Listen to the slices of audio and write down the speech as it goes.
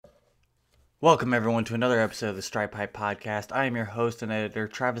Welcome everyone to another episode of the Stripe Pipe Podcast. I am your host and editor,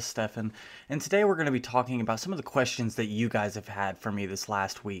 Travis Steffen, and today we're going to be talking about some of the questions that you guys have had for me this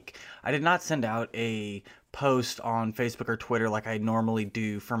last week. I did not send out a post on Facebook or Twitter like I normally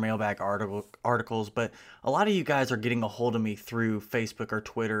do for mailbag articles, but a lot of you guys are getting a hold of me through Facebook or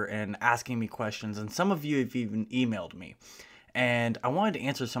Twitter and asking me questions, and some of you have even emailed me. And I wanted to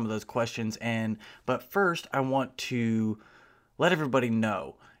answer some of those questions, but first I want to let everybody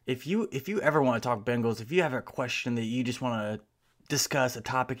know. If you ever want to talk Bengals, if you have a question that you just want to discuss, a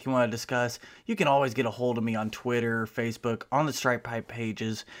topic you want to discuss, you can always get a hold of me on Twitter, Facebook, on the Stripe Pipe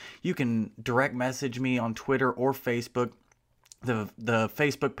pages. You can direct message me on Twitter or Facebook. The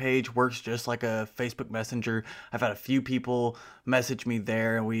Facebook page works just like a Facebook Messenger. I've had a few people message me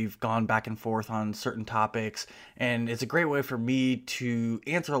there, and we've gone back and forth on certain topics. And it's a great way for me to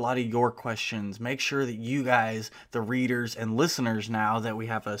answer a lot of your questions. Make sure that you guys, the readers and listeners, now that we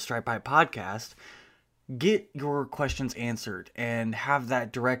have a Stripe Pipe podcast, get your questions answered and have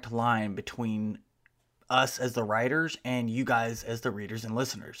that direct line between us as the writers and you guys as the readers and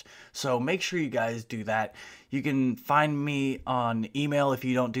listeners. So make sure you guys do that. You can find me on email if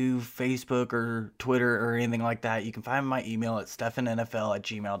you don't do Facebook or Twitter or anything like that. You can find my email at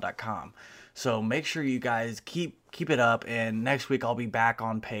steffennfl@gmail.com. So make sure you guys keep it up, and next week I'll be back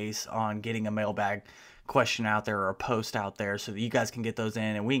on pace on getting a mailbag question out there or a post out there so that you guys can get those in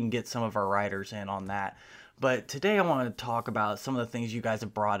and we can get some of our writers in on that. But today I want to talk about some of the things you guys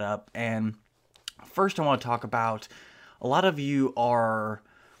have brought up. And first, I want to talk about, a lot of you are,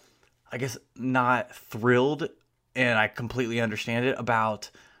 I guess, not thrilled, and I completely understand it,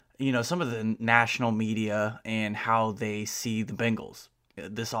 about, some of the national media and how they see the Bengals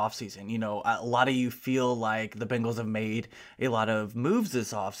this offseason. A lot of you feel like the Bengals have made a lot of moves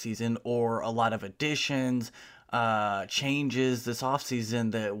this offseason, or a lot of additions, changes this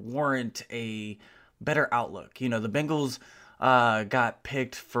offseason that warrant a better outlook. The Bengals got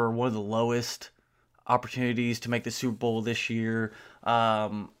picked for one of the lowest opportunities to make the Super Bowl this year.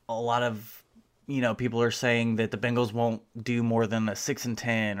 A lot of people are saying that the Bengals won't do more than a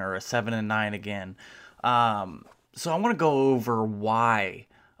 6-10 or a 7-9 again. So I want to go over why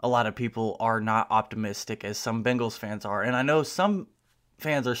a lot of people are not optimistic as some Bengals fans are, and I know some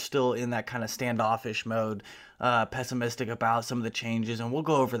fans are still in that kind of standoffish mode, pessimistic about some of the changes, and we'll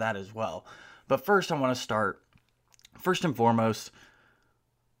go over that as well. But first, I want to start first and foremost.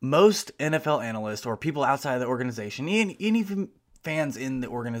 Most NFL analysts or people outside of the organization, and even fans in the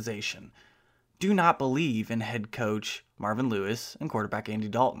organization, do not believe in head coach Marvin Lewis and quarterback Andy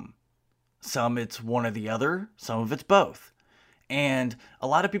Dalton. Some it's one or the other, some of it's both. And a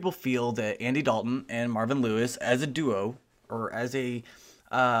lot of people feel that Andy Dalton and Marvin Lewis as a duo, or as a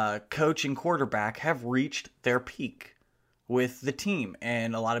coach and quarterback, have reached their peak with the team.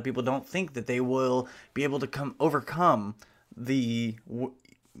 And a lot of people don't think that they will be able to overcome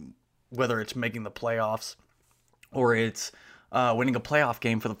whether it's making the playoffs or it's winning a playoff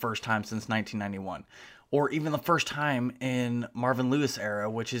game for the first time since 1991, or even the first time in Marvin Lewis era,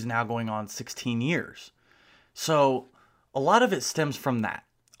 which is now going on 16 years. So a lot of it stems from that.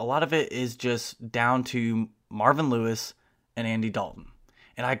 A lot of it is just down to Marvin Lewis and Andy Dalton.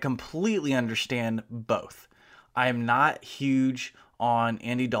 And I completely understand both. I am not huge on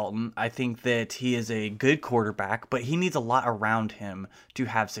Andy Dalton. I think that he is a good quarterback, but he needs a lot around him to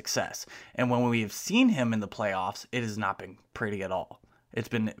have success. And when we have seen him in the playoffs, it has not been pretty at all. It's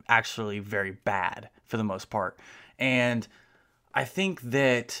been actually very bad for the most part. And I think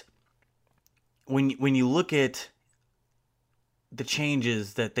that when you look at the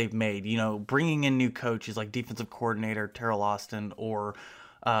changes that they've made, bringing in new coaches like defensive coordinator Terrell Austin, or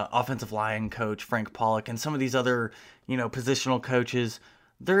offensive line coach Frank Pollock, and some of these other, positional coaches,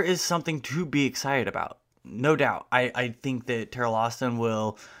 there is something to be excited about. No doubt. I think that Terrell Austin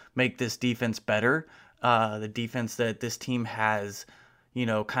will make this defense better. The defense that this team has,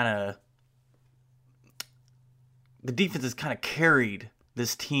 the defense has kind of carried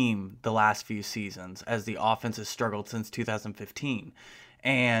this team the last few seasons as the offense has struggled since 2015.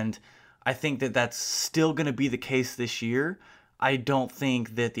 And I think that that's still going to be the case this year. I don't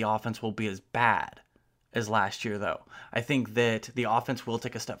think that the offense will be as bad as last year, though. I think that the offense will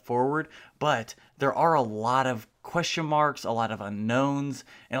take a step forward, but there are a lot of question marks, a lot of unknowns,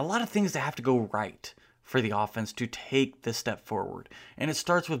 and a lot of things that have to go right for the offense to take this step forward. And it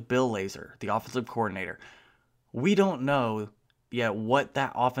starts with Bill Lazor, the offensive coordinator. We don't know yet what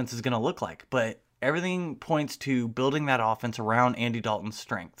that offense is going to look like, but everything points to building that offense around Andy Dalton's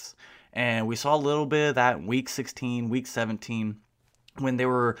strengths. And we saw a little bit of that in week 16, week 17, when they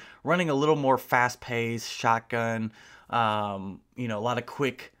were running a little more fast-paced, shotgun, a lot of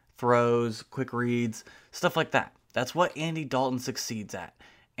quick throws, quick reads, stuff like that. That's what Andy Dalton succeeds at.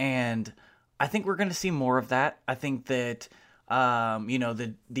 And I think we're going to see more of that. I think that,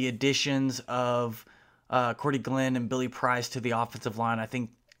 the additions of Cordy Glenn and Billy Price to the offensive line, I think,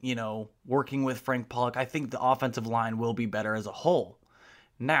 working with Frank Pollock, I think the offensive line will be better as a whole.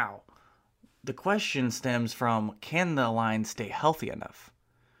 Now, the question stems from, can the line stay healthy enough?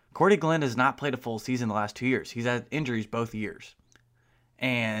 Cordy Glenn has not played a full season the last 2 years. He's had injuries both years.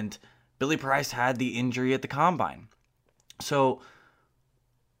 And Billy Price had the injury at the combine. So,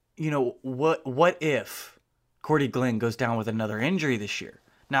 what if Cordy Glenn goes down with another injury this year?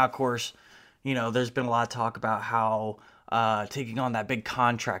 Now, of course, there's been a lot of talk about how taking on that big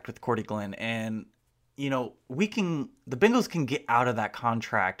contract with Cordy Glenn, and the Bengals can get out of that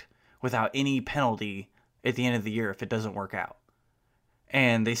contract without any penalty at the end of the year if it doesn't work out.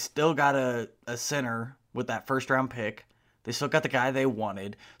 And they still got a center with that first round pick. They still got the guy they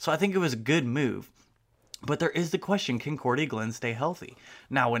wanted. So I think it was a good move. But there is the question, can Cordy Glenn stay healthy?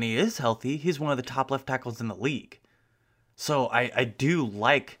 Now, when he is healthy, he's one of the top left tackles in the league. So I do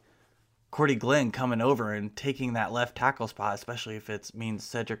like Cordy Glenn coming over and taking that left tackle spot, especially if it means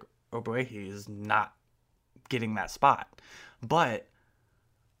Cedric Ogbuehi is not getting that spot. But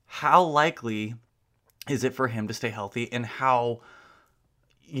how likely is it for him to stay healthy, and how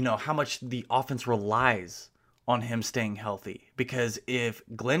much the offense relies on him staying healthy? Because if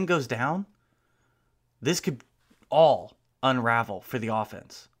Glenn goes down, this could all unravel for the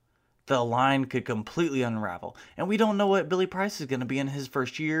offense. The line could completely unravel. And we don't know what Billy Price is going to be in his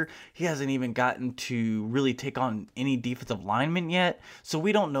first year. He hasn't even gotten to really take on any defensive linemen yet. So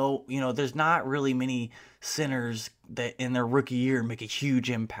we don't know, there's not really many centers that in their rookie year make a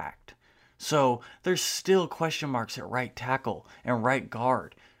huge impact. So there's still question marks at right tackle and right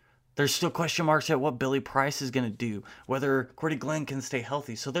guard. There's still question marks at what Billy Price is going to do, whether Cordy Glenn can stay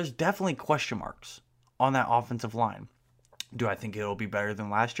healthy. So there's definitely question marks on that offensive line. Do I think it'll be better than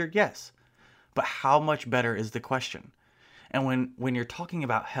last year? Yes. But how much better is the question? And when you're talking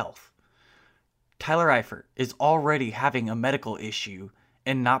about health, Tyler Eifert is already having a medical issue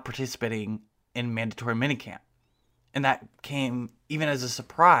and not participating in mandatory minicamp. And that came even as a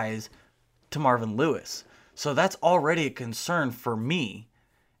surprise to Marvin Lewis. So that's already a concern for me,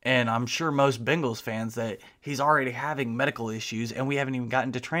 and I'm sure most Bengals fans, that he's already having medical issues and we haven't even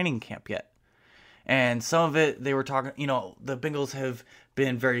gotten to training camp yet. And some of it, they were talking, the Bengals have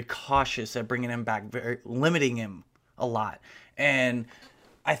been very cautious at bringing him back, limiting him a lot. And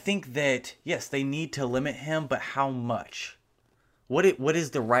I think that, yes, they need to limit him, but how much? What is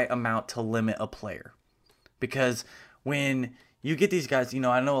the right amount to limit a player? Because when you get these guys,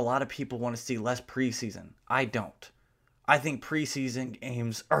 I know a lot of people want to see less preseason. I don't. I think preseason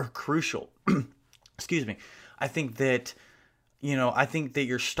games are crucial. Excuse me. I think that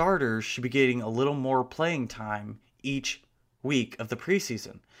your starters should be getting a little more playing time each week of the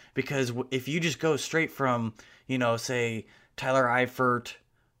preseason. Because if you just go straight from, say, Tyler Eifert,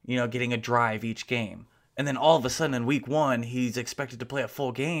 getting a drive each game, and then all of a sudden in week 1, he's expected to play a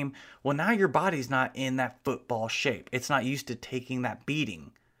full game, well, now your body's not in that football shape. It's not used to taking that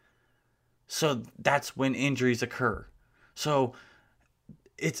beating. So that's when injuries occur. So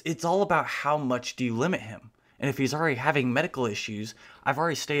it's all about how much do you limit him. And if he's already having medical issues, I've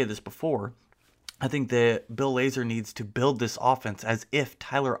already stated this before, I think that Bill Lazor needs to build this offense as if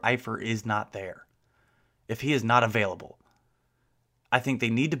Tyler Eifert is not there, if he is not available. I think they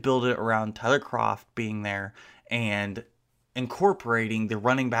need to build it around Tyler Kroft being there and incorporating the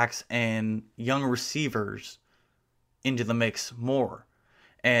running backs and young receivers into the mix more.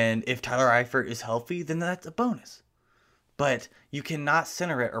 And if Tyler Eifert is healthy, then that's a bonus. But you cannot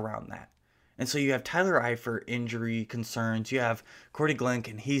center it around that. And so you have Tyler Eifert injury concerns. You have Cordy Glenn,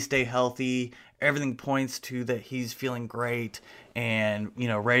 can he stay healthy? Everything points to that he's feeling great and,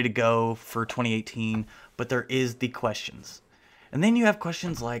 ready to go for 2018. But there is the questions. And then you have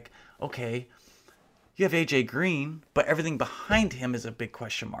questions like, okay, you have AJ Green, but everything behind him is a big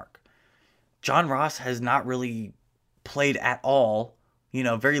question mark. John Ross has not really played at all,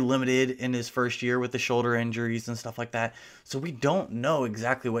 very limited in his first year with the shoulder injuries and stuff like that. So we don't know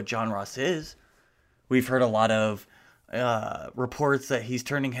exactly what John Ross is. We've heard a lot of reports that he's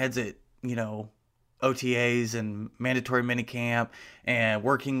turning heads at, OTAs and mandatory minicamp and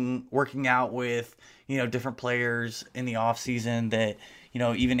working out with, different players in the offseason, that,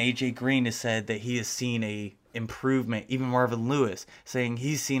 even AJ Green has said that he has seen a improvement. Even Marvin Lewis saying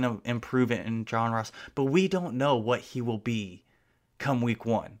he's seen an improvement in John Ross. But we don't know what he will be come week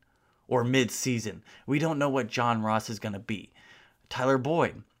 1 or mid-season. We don't know what John Ross is going to be. Tyler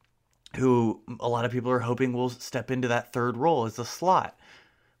Boyd, who a lot of people are hoping will step into that third role as a slot.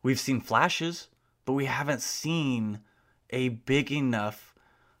 We've seen flashes, but we haven't seen a big enough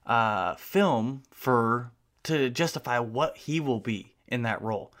film to justify what he will be in that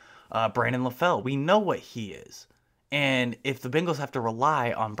role. Brandon LaFell, we know what he is. And if the Bengals have to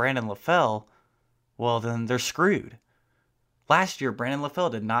rely on Brandon LaFell, well, then they're screwed. Last year, Brandon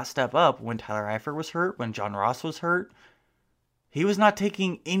LaFell did not step up when Tyler Eifert was hurt, when John Ross was hurt. He was not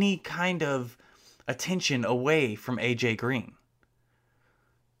taking any kind of attention away from A.J. Green.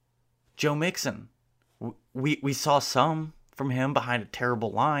 Joe Mixon, we saw some from him behind a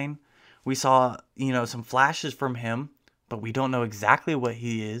terrible line. We saw, some flashes from him, but we don't know exactly what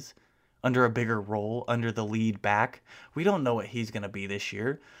he is under a bigger role, under the lead back. We don't know what he's going to be this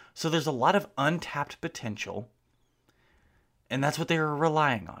year. So there's a lot of untapped potential, and that's what they were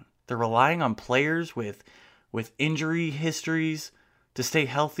relying on. They're relying on players with injury histories to stay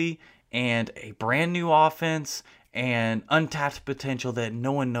healthy and a brand new offense and untapped potential that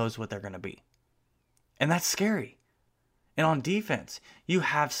no one knows what they're going to be. And that's scary. And on defense, you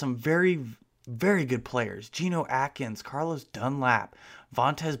have some very, very good players. Geno Atkins, Carlos Dunlap,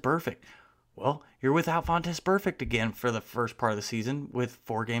 Vontaze Burfict. Well, you're without Vontaze Burfict again for the first part of the season with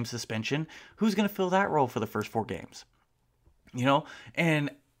 4-game suspension. Who's going to fill that role for the first 4 games?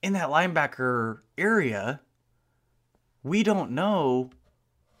 And in that linebacker area, we don't know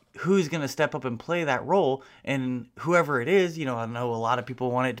who's going to step up and play that role. And whoever it is, I know a lot of people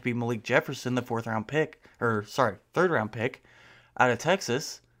want it to be Malik Jefferson, the third round pick out of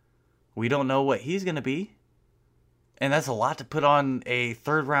Texas. We don't know what he's going to be. And that's a lot to put on a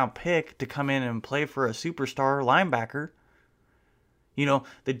 3rd round pick to come in and play for a superstar linebacker.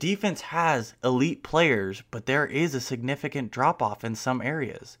 The defense has elite players, but there is a significant drop-off in some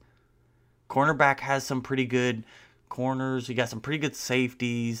areas. Cornerback has some pretty good corners. You got some pretty good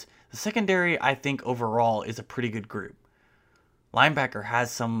safeties. The secondary, I think, overall is a pretty good group. Linebacker has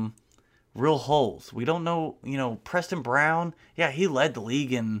some real holes. We don't know, Preston Brown, yeah, he led the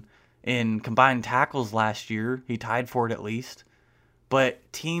league in combined tackles last year. He tied for it at least.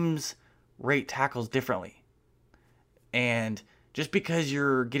 But teams rate tackles differently. And just because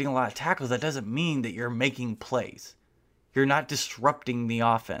you're getting a lot of tackles, that doesn't mean that you're making plays. You're not disrupting the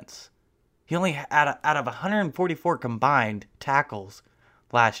offense. He only, out of 144 combined tackles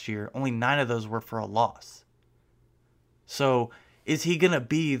last year, only 9 of those were for a loss. So, is he going to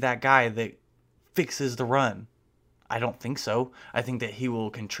be that guy that fixes the run? I don't think so. I think that he will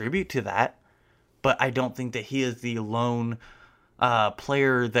contribute to that, but I don't think that he is the lone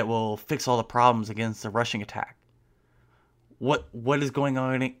player that will fix all the problems against the rushing attack. What is going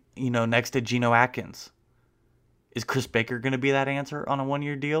on, next to Geno Atkins? Is Chris Baker going to be that answer on a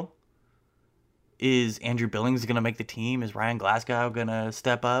 1-year deal? Is Andrew Billings going to make the team? Is Ryan Glasgow going to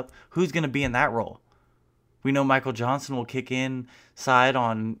step up? Who's going to be in that role? We know Michael Johnson will kick inside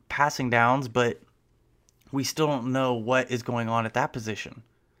on passing downs, but we still don't know what is going on at that position.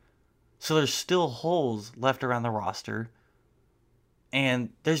 So there's still holes left around the roster, and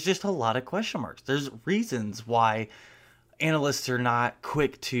there's just a lot of question marks. There's reasons why analysts are not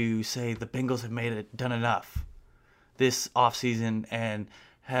quick to say the Bengals have done enough this offseason and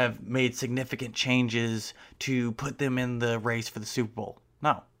have made significant changes to put them in the race for the Super Bowl.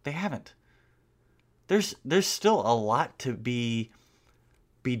 No, they haven't. There's still a lot to be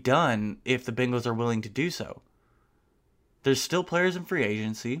done if the Bengals are willing to do so. There's still players in free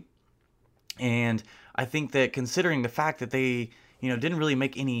agency, and I think that considering the fact that they, didn't really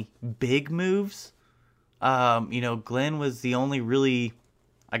make any big moves, Glenn was the only really,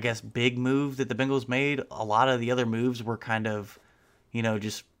 big move that the Bengals made. A lot of the other moves were kind of,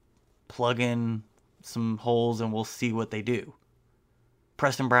 just plug in some holes and we'll see what they do.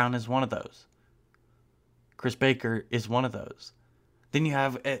 Preston Brown is one of those. Chris Baker is one of those. Then you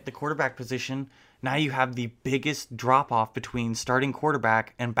have at the quarterback position, now you have the biggest drop-off between starting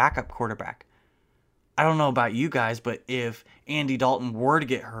quarterback and backup quarterback. I don't know about you guys, but if Andy Dalton were to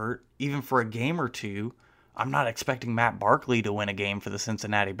get hurt, even for a game or two, I'm not expecting Matt Barkley to win a game for the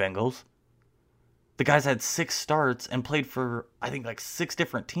Cincinnati Bengals. The guy's had 6 starts and played for, I think, 6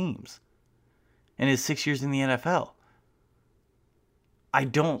 different teams in his 6 years in the NFL. I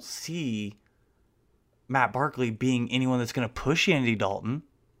don't see Matt Barkley being anyone that's going to push Andy Dalton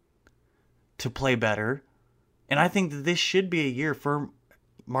to play better. And I think that this should be a year for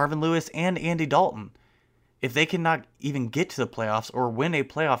Marvin Lewis and Andy Dalton. If they cannot even get to the playoffs or win a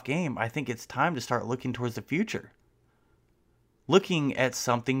playoff game, I think it's time to start looking towards the future. Looking at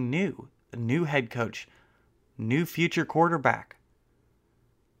something new. A new head coach. New future quarterback.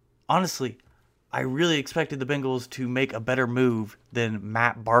 Honestly, I really expected the Bengals to make a better move than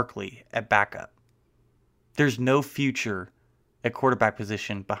Matt Barkley at backup. There's no future at quarterback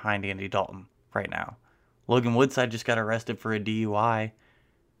position behind Andy Dalton right now. Logan Woodside just got arrested for a DUI.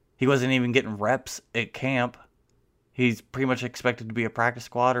 He wasn't even getting reps at camp. He's pretty much expected to be a practice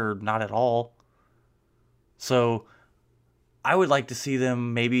squad or not at all. So I would like to see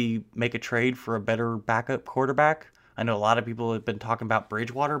them maybe make a trade for a better backup quarterback. I know a lot of people have been talking about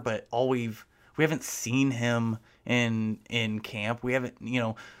Bridgewater, but we haven't seen him in camp. We haven't,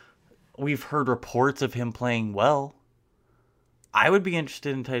 we've heard reports of him playing well. I would be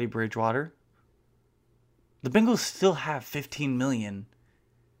interested in Teddy Bridgewater. The Bengals still have $15 million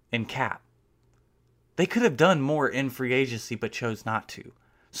in cap. They could have done more in free agency, but chose not to.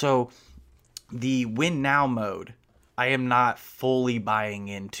 So the win now mode, I am not fully buying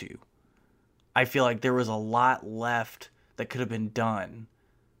into. I feel like there was a lot left that could have been done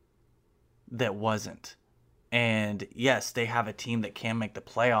that wasn't. And yes, they have a team that can make the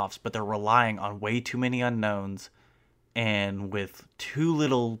playoffs, but they're relying on way too many unknowns and with too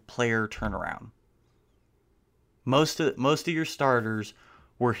little player turnaround. Most of your starters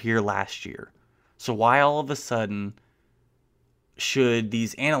were here last year. So why all of a sudden should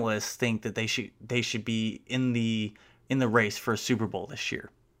these analysts think that they should be in the race for a Super Bowl this year?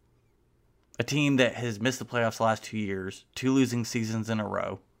 A team that has missed the playoffs the last 2 years, 2 losing seasons in a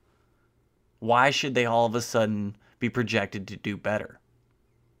row. Why should they all of a sudden be projected to do better?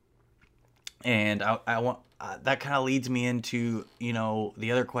 And I want that kind of leads me into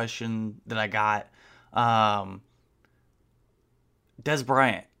the other question that I got. Dez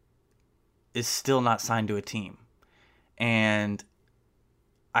Bryant is still not signed to a team. And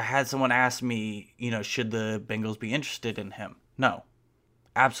I had someone ask me, should the Bengals be interested in him? No,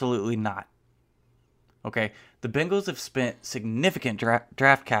 absolutely not. Okay, the Bengals have spent significant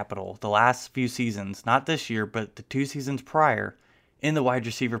draft capital the last few seasons, not this year, but the 2 seasons prior, in the wide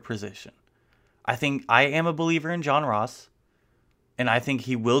receiver position. I am a believer in John Ross, and I think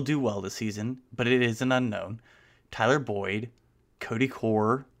he will do well this season, but it is an unknown. Tyler Boyd, Cody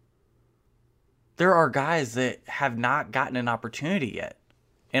Core. There are guys that have not gotten an opportunity yet.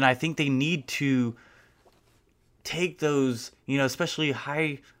 And I think they need to take those, especially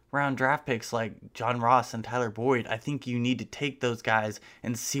high round draft picks like John Ross and Tyler Boyd. I think you need to take those guys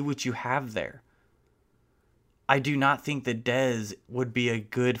and see what you have there. I do not think that Dez would be a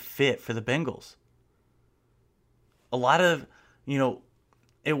good fit for the Bengals. A lot of,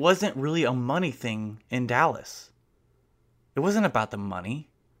 it wasn't really a money thing in Dallas. It wasn't about the money.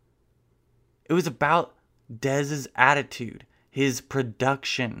 It was about Dez's attitude, his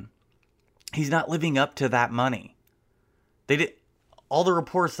production. He's not living up to that money. All the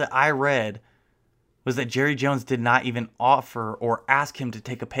reports that I read was that Jerry Jones did not even offer or ask him to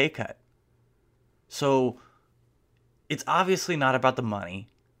take a pay cut. So it's obviously not about the money.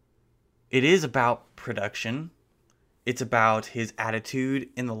 It is about production. It's about his attitude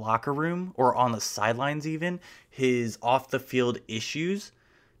in the locker room or on the sidelines even, his off-the-field issues.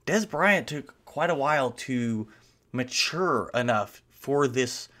 Dez Bryant took quite a while to mature enough for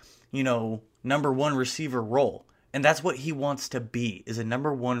this, number 1 receiver role. And that's what he wants to be, is a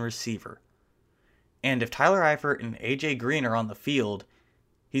number 1 receiver. And if Tyler Eifert and AJ Green are on the field,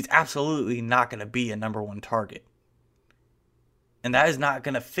 he's absolutely not going to be a number 1 target. And that is not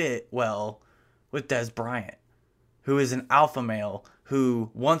going to fit well with Dez Bryant, who is an alpha male who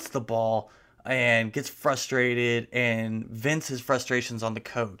wants the ball and gets frustrated and vents his frustrations on the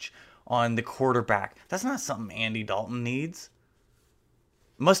coach, on the quarterback. That's not something Andy Dalton needs.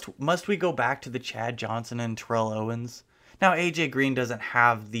 Must we go back to the Chad Johnson and Terrell Owens? Now, AJ Green doesn't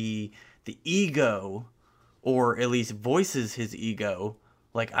have the ego, or at least voices his ego,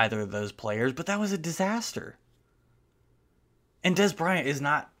 like either of those players, but that was a disaster. And Dez Bryant is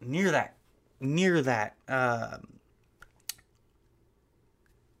not near that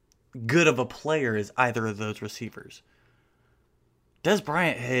good of a player as either of those receivers. Dez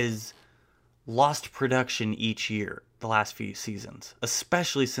Bryant has lost production each year the last few seasons,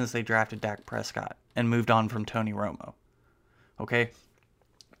 especially since they drafted Dak Prescott and moved on from Tony Romo. Okay?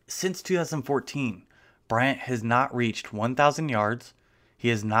 Since 2014, Bryant has not reached 1,000 yards. He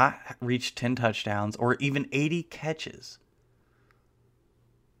has not reached 10 touchdowns or even 80 catches.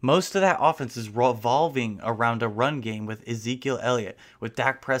 Most of that offense is revolving around a run game with Ezekiel Elliott, with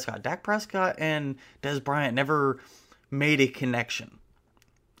Dak Prescott. Dak Prescott and Dez Bryant never made a connection.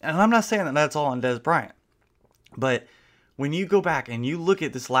 And I'm not saying that that's all on Dez Bryant. But when you go back and you look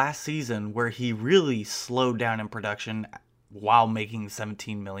at this last season where he really slowed down in production while making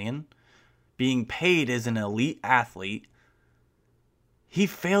 $17 million, being paid as an elite athlete, he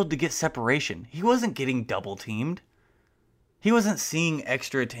failed to get separation. He wasn't getting double teamed. He wasn't seeing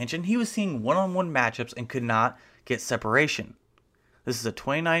extra attention. He was seeing one-on-one matchups and could not get separation. This is a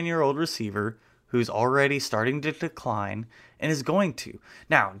 29-year-old receiver who's already starting to decline and is going to.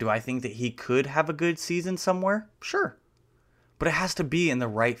 Now, do I think that he could have a good season somewhere? Sure. But it has to be in the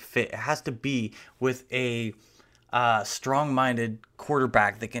right fit. It has to be with a strong-minded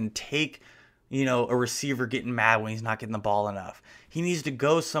quarterback that can take, a receiver getting mad when he's not getting the ball enough. He needs to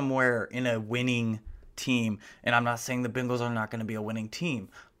go somewhere in a winning team. And I'm not saying the Bengals are not going to be a winning team,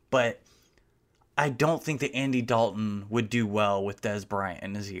 but I don't think that Andy Dalton would do well with Dez Bryant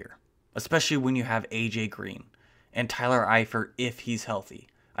in his ear, especially when you have AJ Green and Tyler Eifert if he's healthy.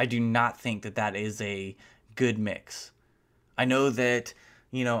 I do not think that that is a good mix. I know that,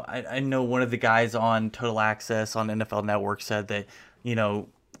 I know one of the guys on Total Access on NFL Network said that,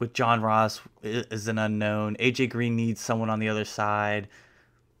 with John Ross is an unknown. AJ Green needs someone on the other side.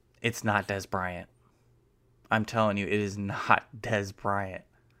 It's not Dez Bryant. I'm telling you, it is not Dez Bryant.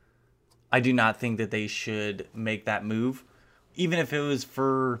 I do not think that they should make that move, even if it was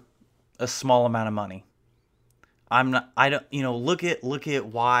for a small amount of money. Look at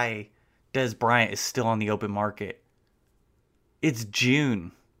why Dez Bryant is still on the open market. It's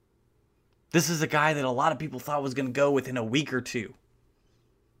June. This is a guy that a lot of people thought was going to go within a week or two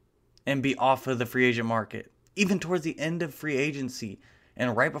and be off of the free agent market, even towards the end of free agency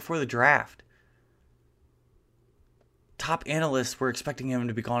and right before the draft. Top analysts were expecting him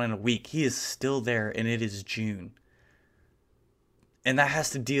to be gone in a week. He is still there, and it is June. And that has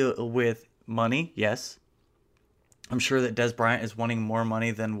to deal with money, yes. I'm sure that Dez Bryant is wanting more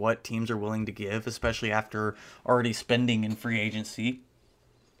money than what teams are willing to give, especially after already spending in free agency.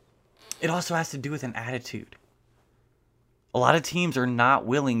 It also has to do with an attitude. A lot of teams are not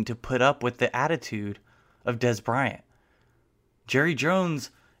willing to put up with the attitude of Dez Bryant. Jerry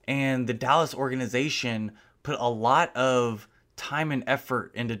Jones and the Dallas organization put a lot of time and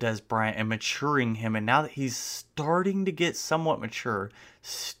effort into Dez Bryant and maturing him. And now that he's starting to get somewhat mature,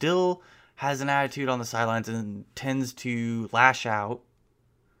 still has an attitude on the sidelines and tends to lash out,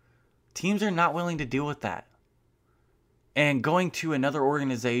 teams are not willing to deal with that. And going to another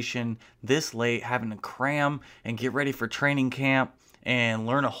organization this late, having to cram and get ready for training camp and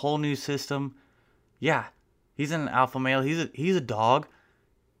learn a whole new system. Yeah, he's an alpha male. He's a dog.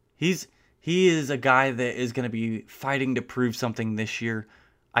 He is a guy that is going to be fighting to prove something this year.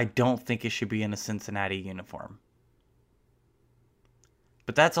 I don't think it should be in a Cincinnati uniform.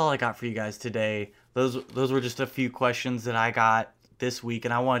 But that's all I got for you guys today. Those were just a few questions that I got this week,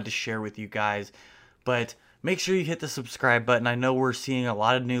 and I wanted to share with you guys. But make sure you hit the subscribe button. I know we're seeing a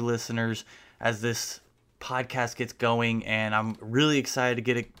lot of new listeners as this podcast gets going, and I'm really excited to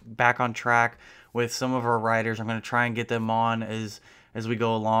get it back on track with some of our writers. I'm going to try and get them on as we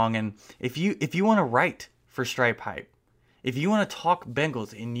go along. And if you want to write for Stripe Hype, if you want to talk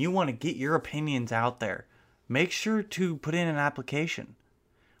Bengals and you want to get your opinions out there, make sure to put in an application.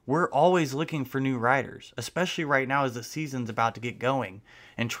 We're always looking for new writers, especially right now as the season's about to get going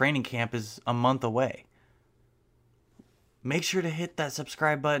and training camp is a month away. Make sure to hit that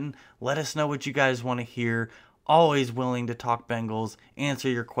subscribe button. Let us know what you guys want to hear. Always willing to talk Bengals, answer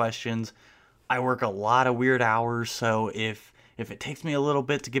your questions. I work a lot of weird hours, so if it takes me a little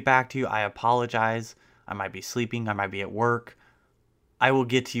bit to get back to you, I apologize. I might be sleeping. I might be at work. I will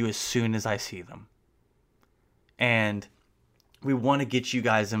get to you as soon as I see them. And we want to get you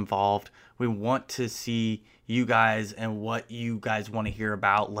guys involved. We want to see you guys and what you guys want to hear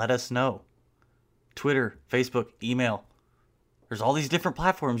about. Let us know. Twitter, Facebook, email. There's all these different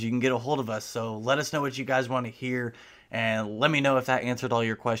platforms you can get a hold of us. So let us know what you guys want to hear. And let me know if that answered all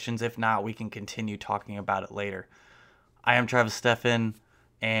your questions. If not, we can continue talking about it later. I am Travis Steffen,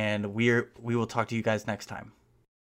 and we will talk to you guys next time.